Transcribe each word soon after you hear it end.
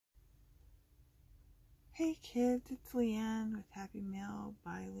Hey kids, it's LeAnne with Happy Mail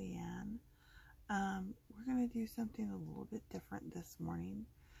by LeAnne. We're going to do something a little bit different this morning.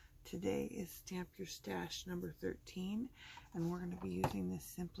 Today is Stamp Your Stash number 13, and we're going to be using this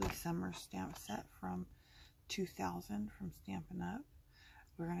Simply Summer stamp set from 2000 from Stampin'Up.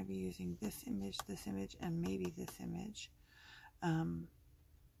 We're going to be using this image, and maybe this image.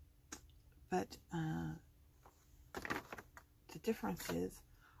 But the difference is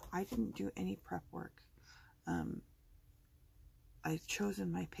I didn't do any prep work. I've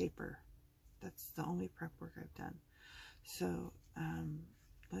chosen my paper. That's the only prep work I've done. So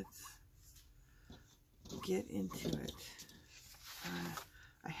let's get into it.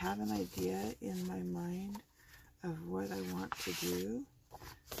 I have an idea in my mind of what I want to do,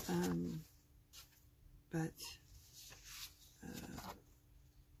 but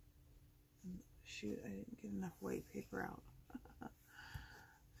shoot, I didn't get enough white paper out.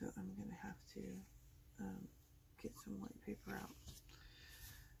 So I'm going to have to get some white paper out.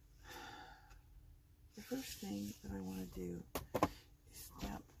 The first thing that I want to do is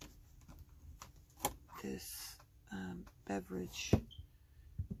stamp this beverage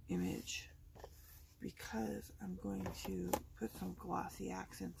image, because I'm going to put some glossy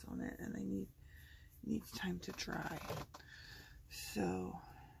accents on it, and it needs time to dry. So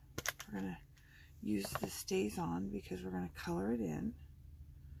we're going to use the Staz On because we're going to color it in.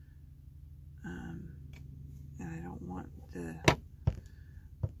 And I don't want the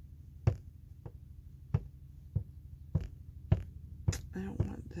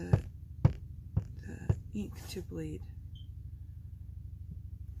ink to bleed.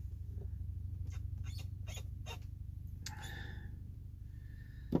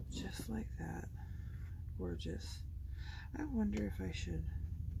 Just like that. Gorgeous. I wonder if I should.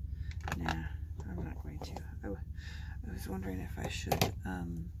 Nah, I'm not going to. I was wondering if I should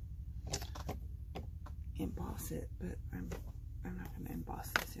emboss it, but I'm not going to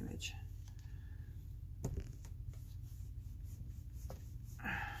emboss this image.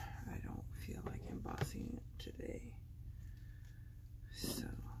 I don't feel like embossing it today. So,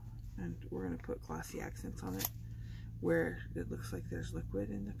 and we're going to put glossy accents on it where it looks like there's liquid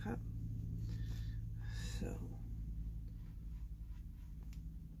in the cup. So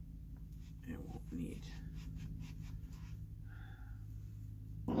it won't need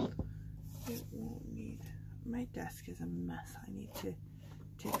my desk is a mess. I need to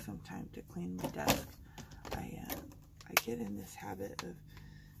take some time to clean my desk. I get in this habit of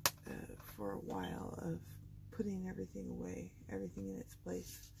for a while of putting everything away, everything in its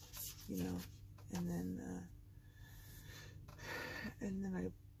place, you know, and then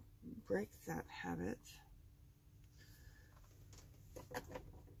I break that habit,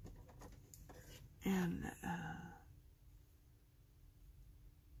 and I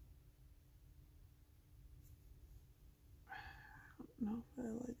don't know if I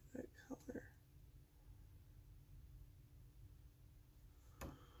like that color.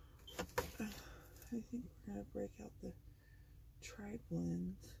 I think we're going to break out the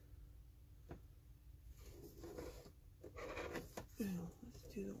tri-blends. Let's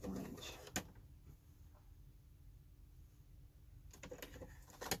do the orange.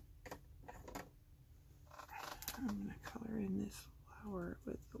 I'm going to color in this flower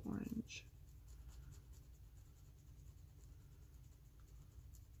with the orange.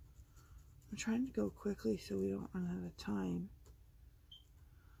 I'm trying to go quickly so we don't run out of time.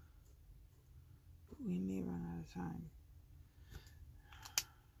 But we may run out of time.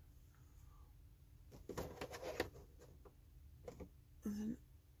 And then,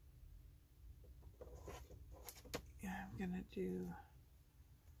 yeah, I'm gonna do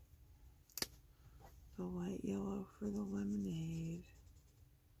the light yellow for the lemonade.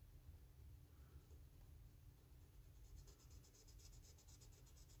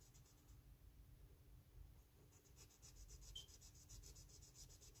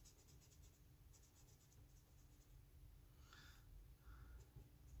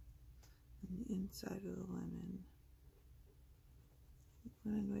 And the inside of the lemon.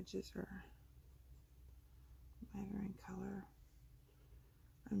 Lemon wedges are lighter in color.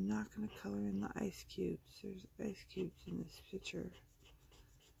 I'm not going to color in the ice cubes. There's ice cubes in this picture.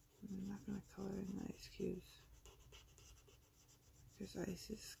 I'm not going to color in the ice cubes because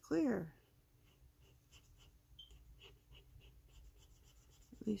ice is clear.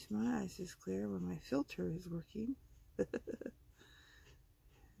 At least my ice is clear when my filter is working.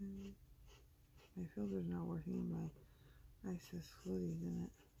 My filter's not working. My ice has floaties in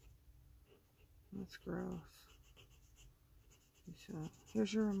it. That's gross. So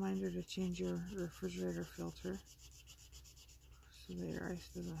here's your reminder to change your refrigerator filter so that your ice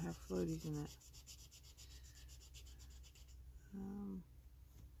doesn't have floaties in it. Ay.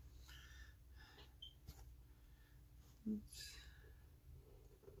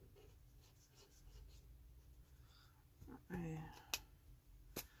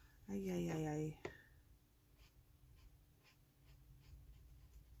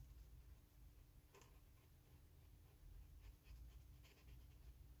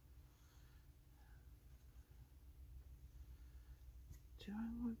 Do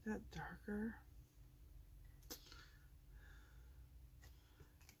I want that darker?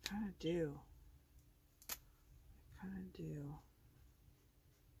 I kind of do.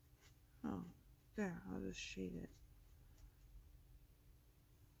 Oh, there, I'll just shade it.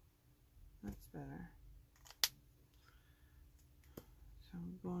 That's better. So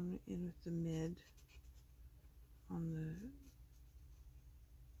I'm going in with the mid on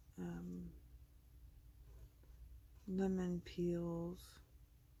the lemon peels.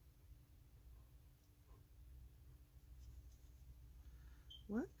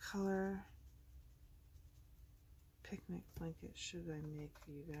 What color picnic blanket should I make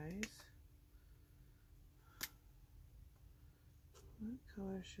for you guys? What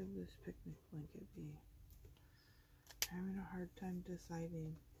color should this picnic blanket be? I'm having a hard time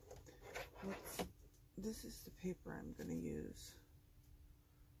deciding. This is the paper I'm going to use.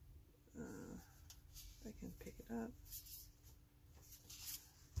 If I can pick it up.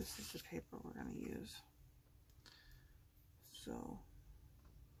 This is the paper we're going to use. So,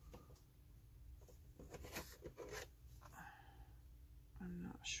 I'm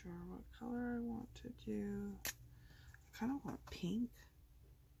not sure what color I want to do. I kind of want pink.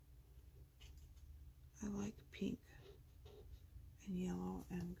 I like pink and yellow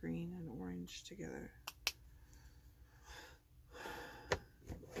and green and orange together.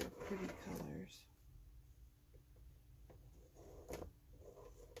 They're pretty colors.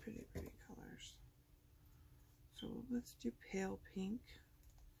 Pretty colors. So let's do pale pink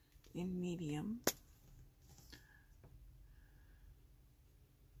in medium.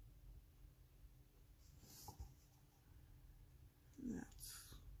 That's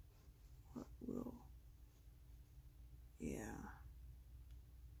what will, yeah.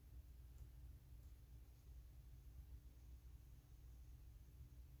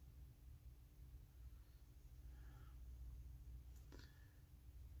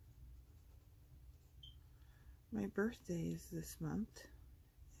 My birthday is this month,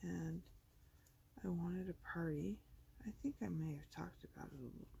 and I wanted a party. I think I may have talked about it a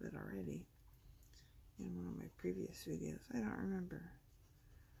little bit already in one of my previous videos. I don't remember.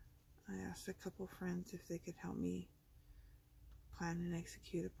 I asked a couple friends if they could help me plan and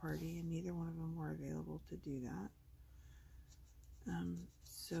execute a party, and neither one of them were available to do that.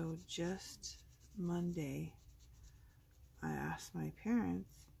 So just Monday, I asked my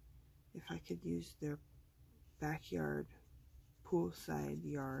parents if I could use their backyard, poolside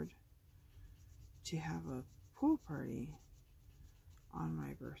yard to have a pool party on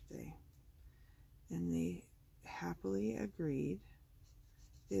my birthday. And they happily agreed.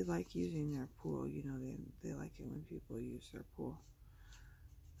 They like using their pool, you know, they like it when people use their pool.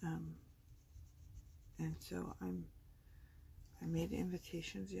 And so I made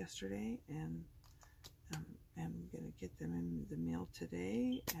invitations yesterday, and I'm gonna get them in the mail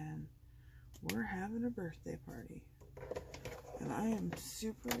today, and we're having a birthday party. And I am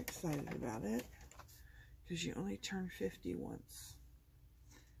super excited about it, because you only turn 50 once.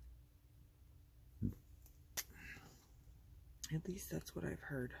 At least that's what I've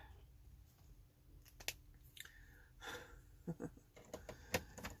heard.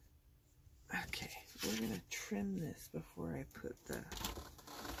 Okay, we're going to trim this before I put the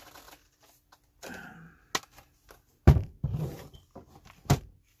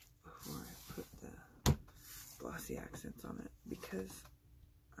glossy accents on it, because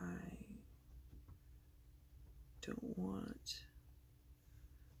I don't want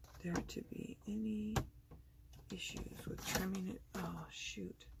there to be any issues with trimming it. Oh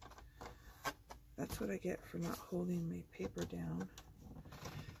shoot, that's what I get for not holding my paper down.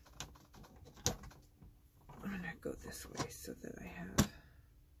 I'm gonna go this way so that I have,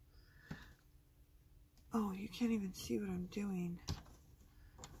 oh, you can't even see what I'm doing.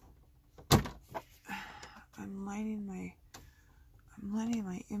 I'm lining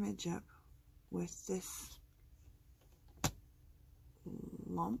my image up with this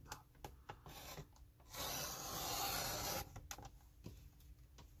lump.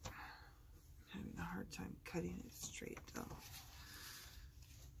 I'm having a hard time cutting it straight though.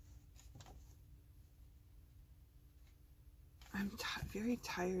 I'm very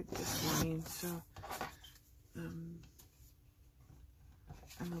tired this morning, so I'm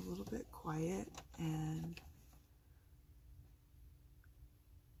a little bit quiet, and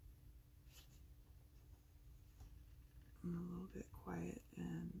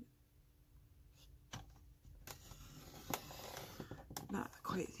not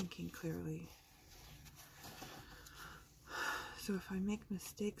quite thinking clearly. So if I make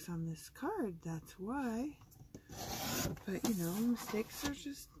mistakes on this card, that's why. But you know, mistakes are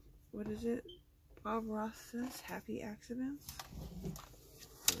just, what is it? Bob Ross says, happy accidents. Or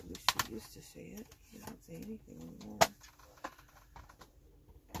at least he used to say it. He doesn't say anything anymore.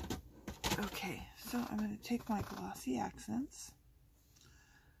 Okay, so I'm going to take my Glossy Accents.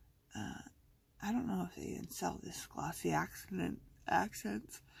 I don't know if they even sell this Glossy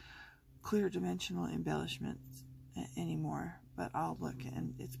Accents clear dimensional embellishments anymore, but I'll look,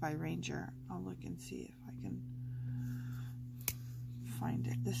 and it's by Ranger. I'll look and see if I can find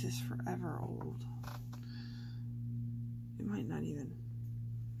it. This is forever old. It might not even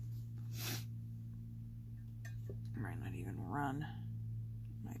run.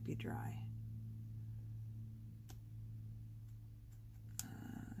 It might be dry.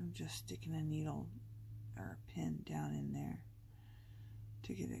 I'm just sticking a needle or a pin down in there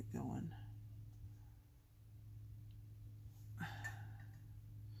to get it going.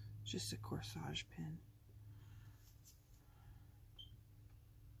 Just a corsage pin.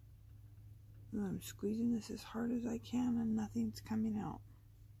 I'm squeezing this as hard as I can and nothing's coming out.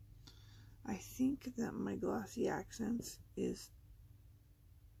 I think that my Glossy Accents is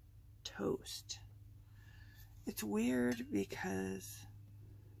toast. It's weird because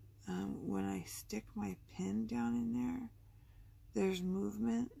when I stick my pin down in there, there's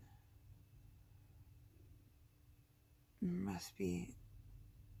movement. There must be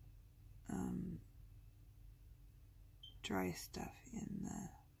dry stuff in the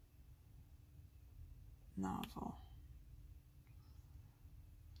nozzle.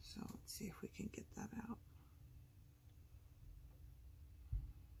 So let's see if we can get that out.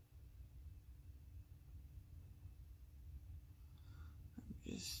 I'm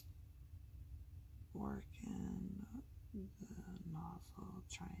just working the nozzle,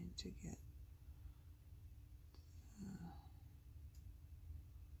 trying to get the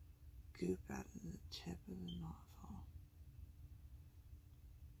goop out of the tip of the nozzle.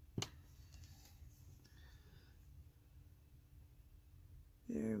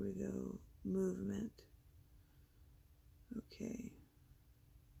 There we go. Movement. Okay.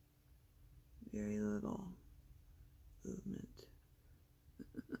 Very little movement.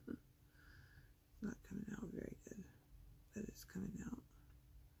 Not coming out very good, but it's coming out.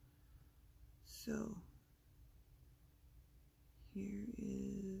 So here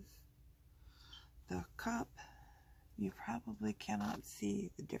is the cup. You probably cannot see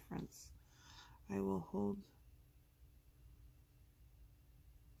the difference. I will hold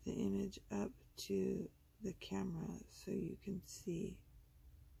the image up to the camera so you can see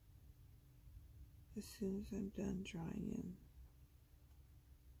as soon as I'm done drawing in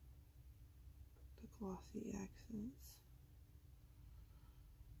the Glossy Accents.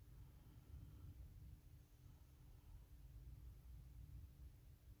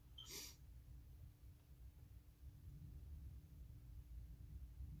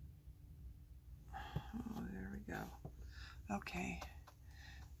 Oh, there we go. Okay.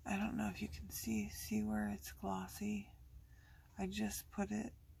 I don't know if you can see where it's glossy. I just put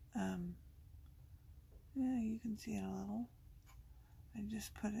it, yeah, you can see it a little. I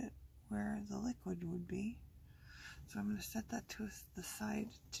just put it where the liquid would be. So I'm going to set that to the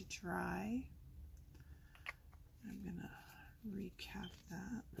side to dry. I'm going to recap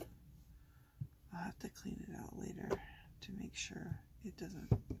that. I'll have to clean it out later to make sure it doesn't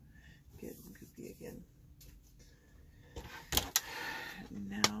get goopy again.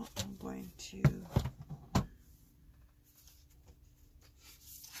 Now I'm going to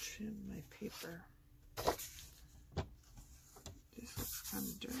trim my paper. This looks kind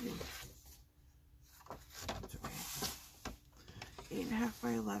of dirty. It's okay. 8.5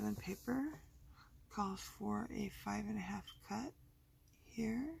 by 11 paper calls for a 5.5 cut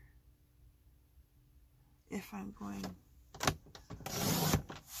here. If I'm going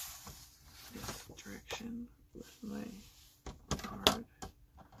this direction with my card.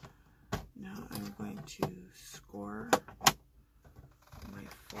 Now I'm going to score my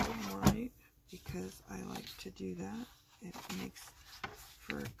fold line because I like to do that. It makes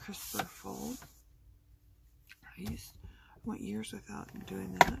for a crisper fold. I went years without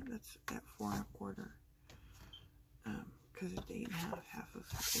doing that. That's at 4 1/4. Because it's 8.5. Half of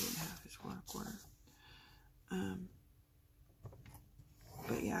 8.5 is 4 1/4.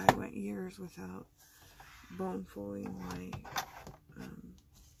 But yeah, I went years without bone folding my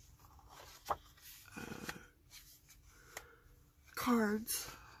cards.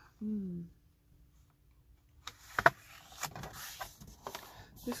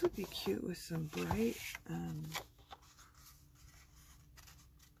 This would be cute with some bright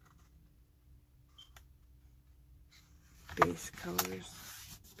base colors.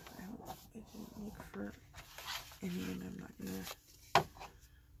 I didn't look for any, and I'm not gonna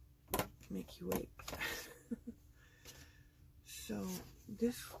make you wait. So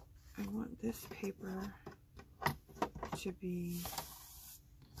this, I want this paper to be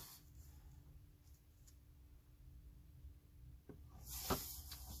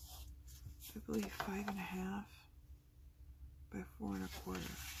I believe 5.5 by 4.25,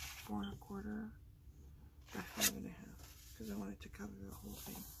 4.25 by 5.5, because I want it to cover the whole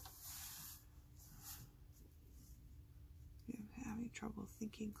thing. I'm having trouble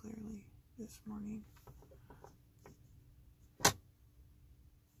thinking clearly this morning.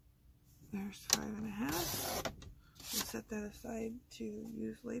 There's 5.5. We'll set that aside to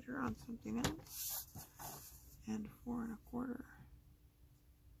use later on something else. And 4.25.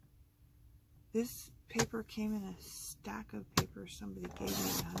 This paper came in a stack of paper somebody gave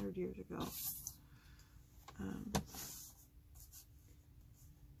me 100 years ago. And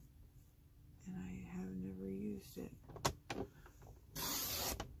I have never used it.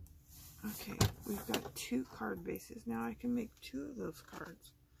 Okay, we've got 2 card bases. Now I can make 2 of those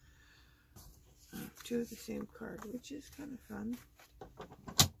cards. 2 of the same card, which is kind of fun.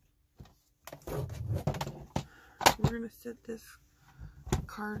 We're going to set this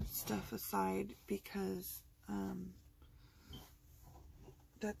card stuff aside because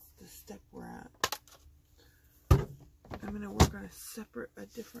that's the step we're at. I'm going to work on a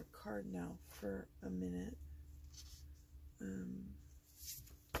different card now for a minute.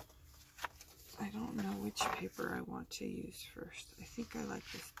 I don't know which paper I want to use first. I think I like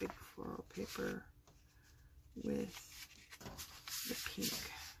this big floral paper with the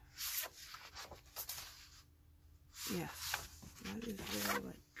pink. Yes, that is what I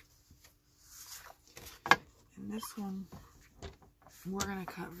like. And this one, we're going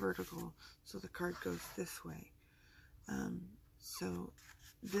to cut vertical so the card goes this way. So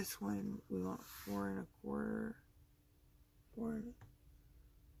this one, we want 4.25,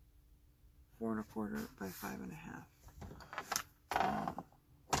 4.25 by 5.5.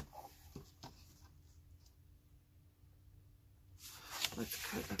 Let's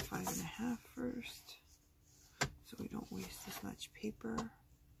cut a 5.5 first, so we don't waste as much paper.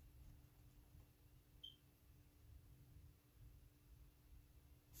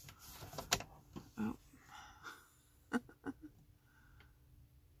 Oh.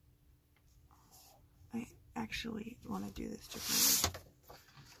 I actually want to do this differently.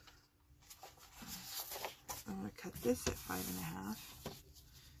 I'm going to cut this at 5.5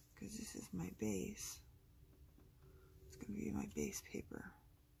 because this is my base. It's going to be my base paper.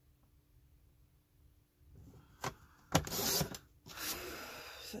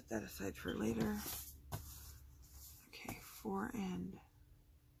 Set that aside for later. Okay, 4.25.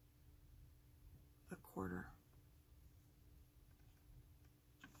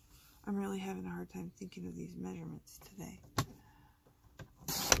 I'm really having a hard time thinking of these measurements today.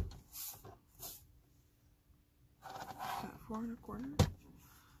 4.25.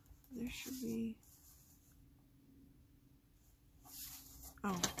 There should be.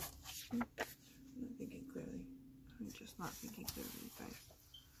 Oh, I'm not thinking clearly. I'm just not thinking clearly, guys.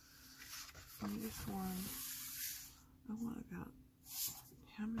 On this one, I want about,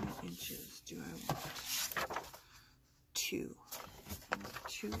 how many inches do I want? 2. I want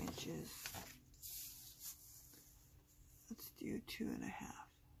 2 inches. Let's do 2.5.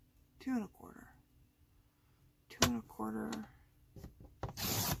 2.25. 2.25.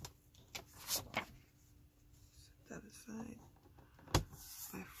 Set that aside.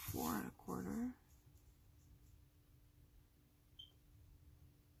 By 4.25.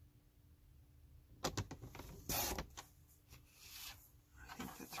 I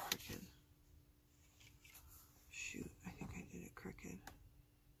think that's crooked. Shoot, I think I did it crooked.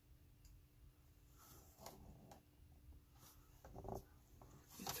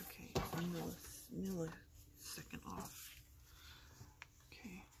 It's okay. I'm a millisecond off.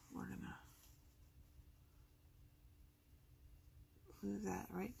 Okay, we're gonna glue that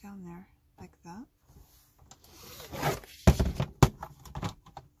right down there, like that.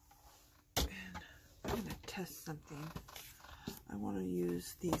 And I'm gonna test something. I want to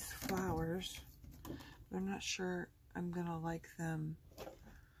use these flowers, but I'm not sure I'm gonna like them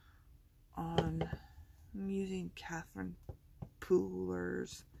on. I'm using Catherine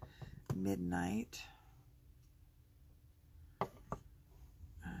Pooler's Midnight.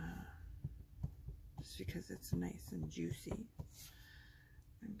 Just because it's nice and juicy.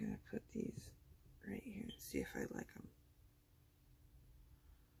 I'm gonna put these right here and see if I like them.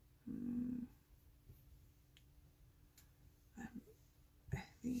 I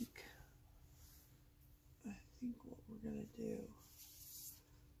think what we're gonna do.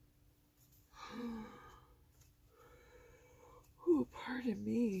 Oh, pardon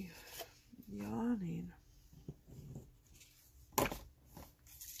me, yawning.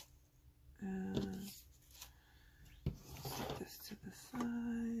 Set this to the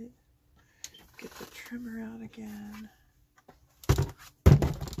side. Get the trimmer out again.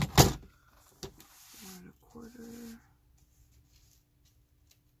 1 1/4.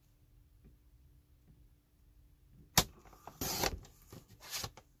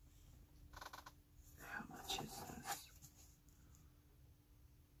 How much is this?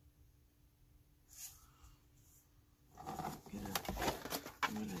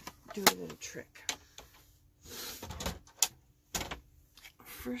 I'm gonna do a little trick.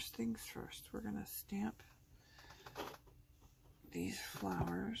 First things first, we're gonna stamp these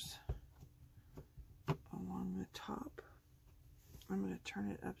flowers along the top. I'm gonna turn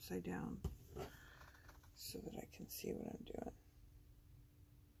it upside down so that I can see what I'm doing.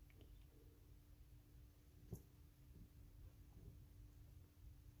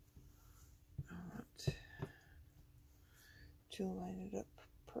 I want to line it up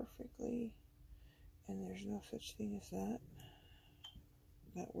perfectly, and there's no such thing as that.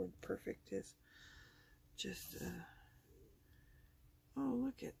 That word perfect is just oh,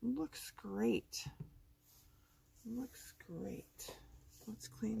 look, it looks great. Looks great. Let's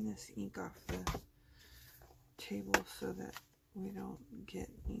clean this ink off the table so that we don't get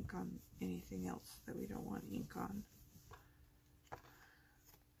ink on anything else that we don't want ink on.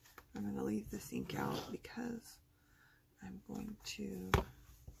 I'm going to leave this ink out because I'm going to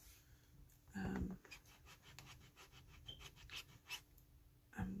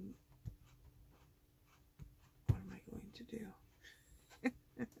what am I going to do?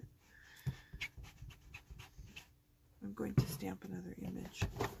 I'm going to stamp another image.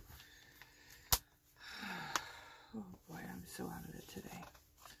 Oh boy, I'm so out of it today.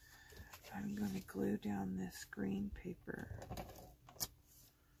 I'm going to glue down this green paper.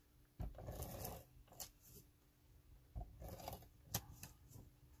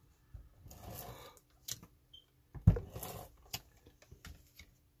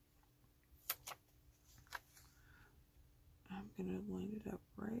 I'm going to line it up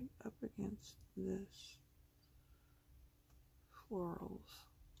right up against this florals.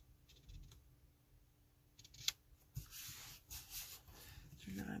 So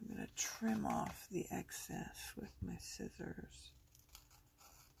now I'm going to trim off the excess with my scissors.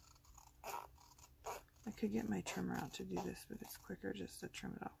 I could get my trimmer out to do this, but it's quicker just to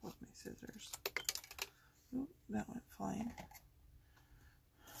trim it off with my scissors. Oop, that went flying.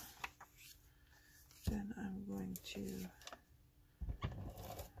 Then I'm going to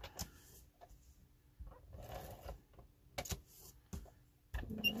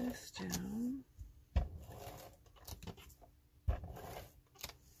glue this down.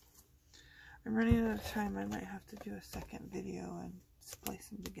 I'm running out of time. I might have to do a second video and splice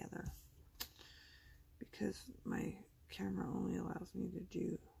them together because my camera only allows me to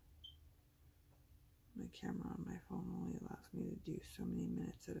do, my camera on my phone only allows me to do so many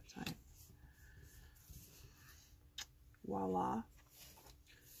minutes at a time. Voila.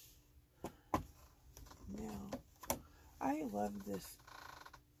 Now, I love this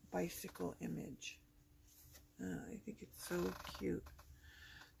bicycle image. I think it's so cute.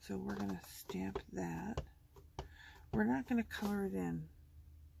 So we're going to stamp that. We're not going to color it in.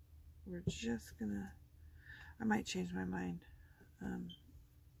 We're just going to, I might change my mind.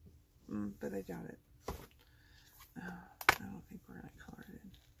 But I doubt it. I don't think we're going to color it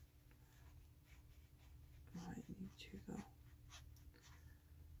in. I might need to though.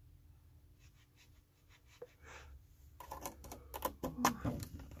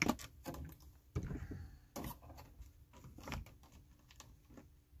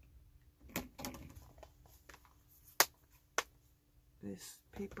 This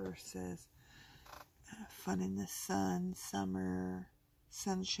paper says fun in the sun, summer,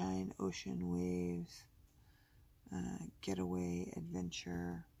 sunshine, ocean waves, getaway,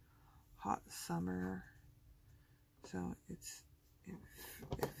 adventure, hot summer. So it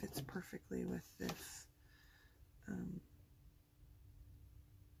fits perfectly with this.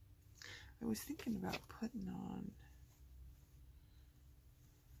 I was thinking about putting on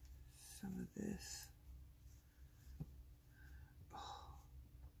some of this.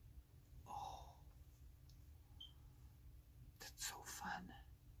 That's so fun.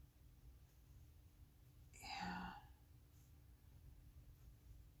 Yeah.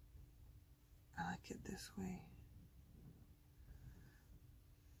 I like it this way.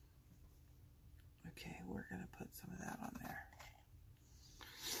 Okay, we're going to put some of that on there.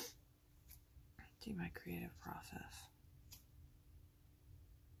 Do my creative process.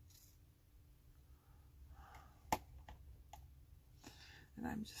 And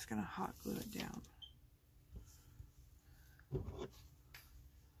I'm just going to hot glue it down.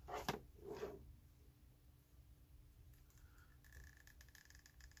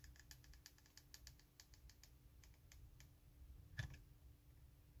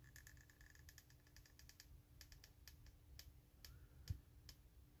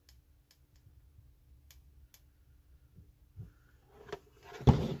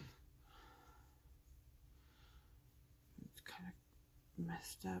 It's kind of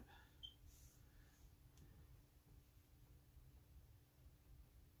messed up.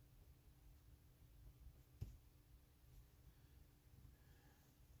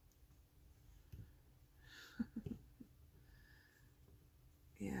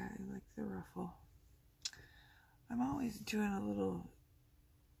 Yeah, I like the ruffle. I'm always doing a little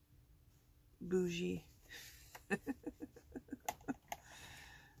bougie.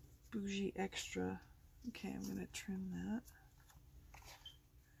 Bougie extra. Okay, I'm going to trim that.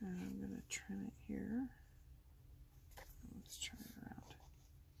 And I'm going to trim it here. Let's turn it around.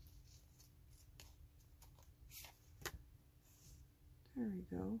 There we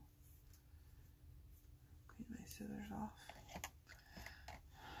go. Clean my scissors off.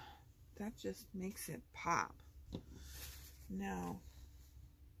 That just makes it pop. Now,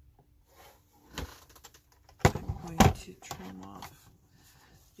 I'm going to trim off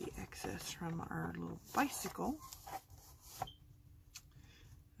the excess from our little bicycle.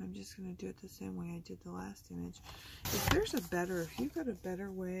 I'm just going to do it the same way I did the last image. If you've got a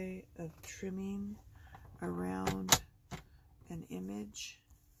better way of trimming around an image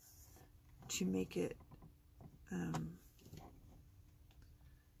to make it,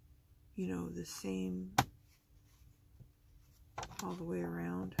 you know, the same all the way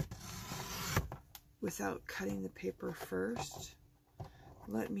around without cutting the paper first,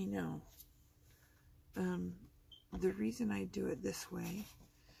 let me know. The reason I do it this way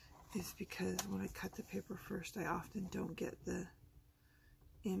is because when I cut the paper first, I often don't get the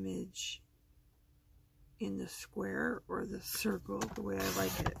image in the square or the circle the way I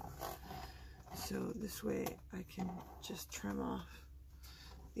like it. So this way I can just trim off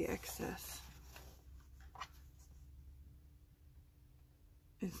the excess.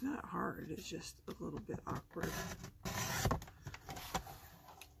 It's not hard, it's just a little bit awkward.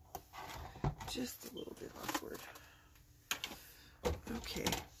 Just a little bit awkward. Okay,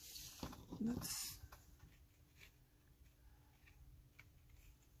 let's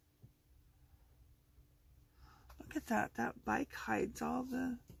look at that. That bike hides all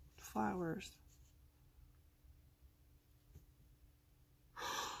the flowers.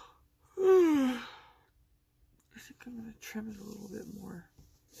 I think I'm going to trim it a little bit more.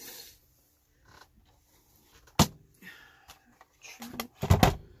 Trim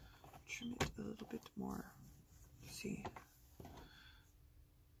it a little bit more. Let's see.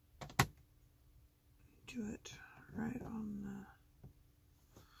 Do it right on the...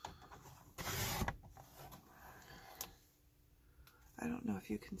 I don't know if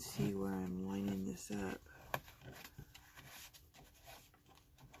you can see where I'm lining this up.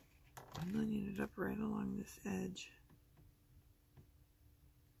 I'm lining it up right along this edge.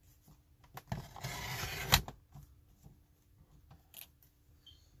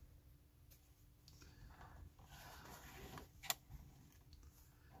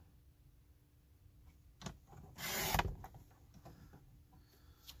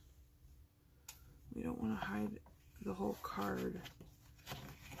 We don't want to hide the whole card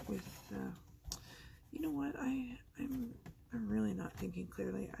with, you know what, I'm really not thinking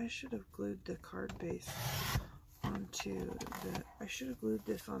clearly. I should have glued the card base onto the, I should have glued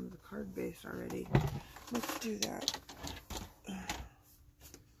this on the card base already. Let's do that.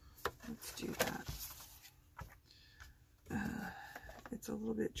 Let's do that. It's a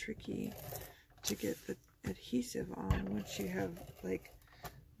little bit tricky to get the adhesive on once you have like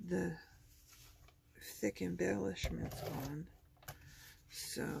the thick embellishments on.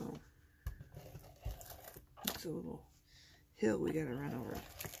 So it's a little hill we gotta run over.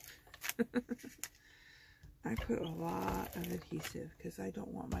 I put a lot of adhesive because I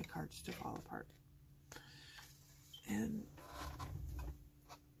don't want my cards to fall apart. And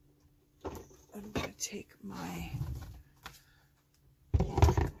I'm gonna take my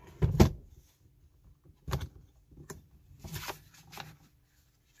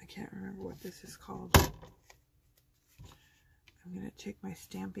I can't remember what this is called. I'm going to take my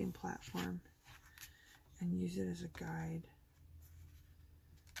stamping platform and use it as a guide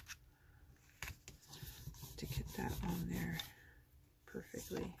to get that on there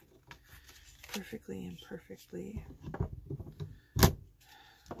perfectly and perfectly.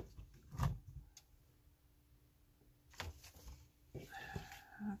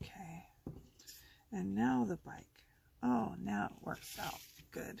 the bike. Oh, now it works out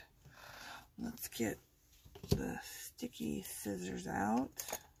good. Let's get the sticky scissors out.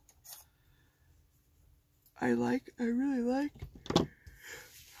 I really like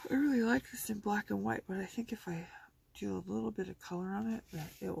this in black and white, but I think if I do a little bit of color on it, that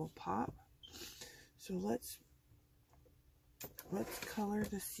it will pop. So let's color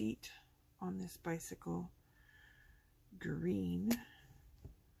the seat on this bicycle green.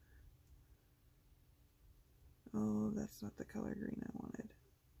 Oh, that's not the color green I wanted.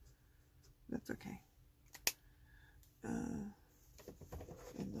 That's okay. And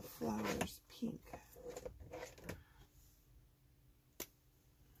the flowers pink.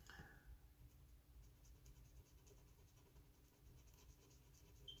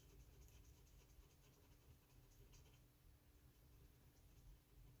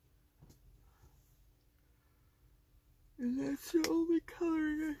 And that's the only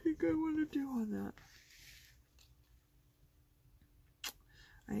coloring I think I want to do on that.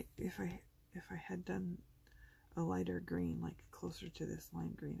 If I had done a lighter green, like closer to this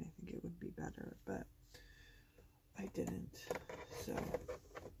lime green, I think it would be better, but I didn't. So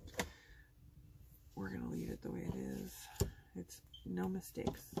we're gonna leave it the way it is. It's no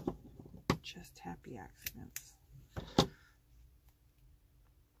mistakes, just happy accidents.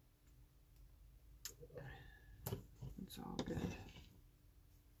 It's all good.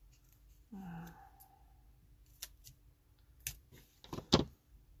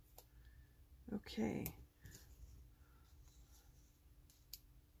 Okay.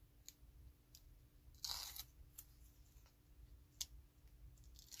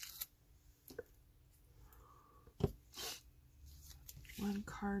 One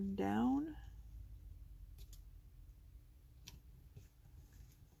card down.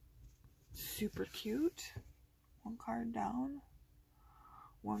 Super cute. One card down.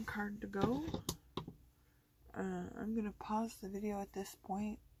 One card to go. I'm going to pause the video at this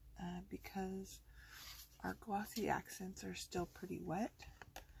point because our glossy accents are still pretty wet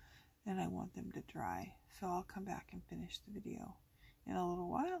and I want them to dry. So I'll come back and finish the video in a little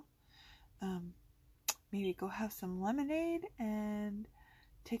while. Maybe go have some lemonade and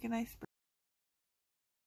take a nice break.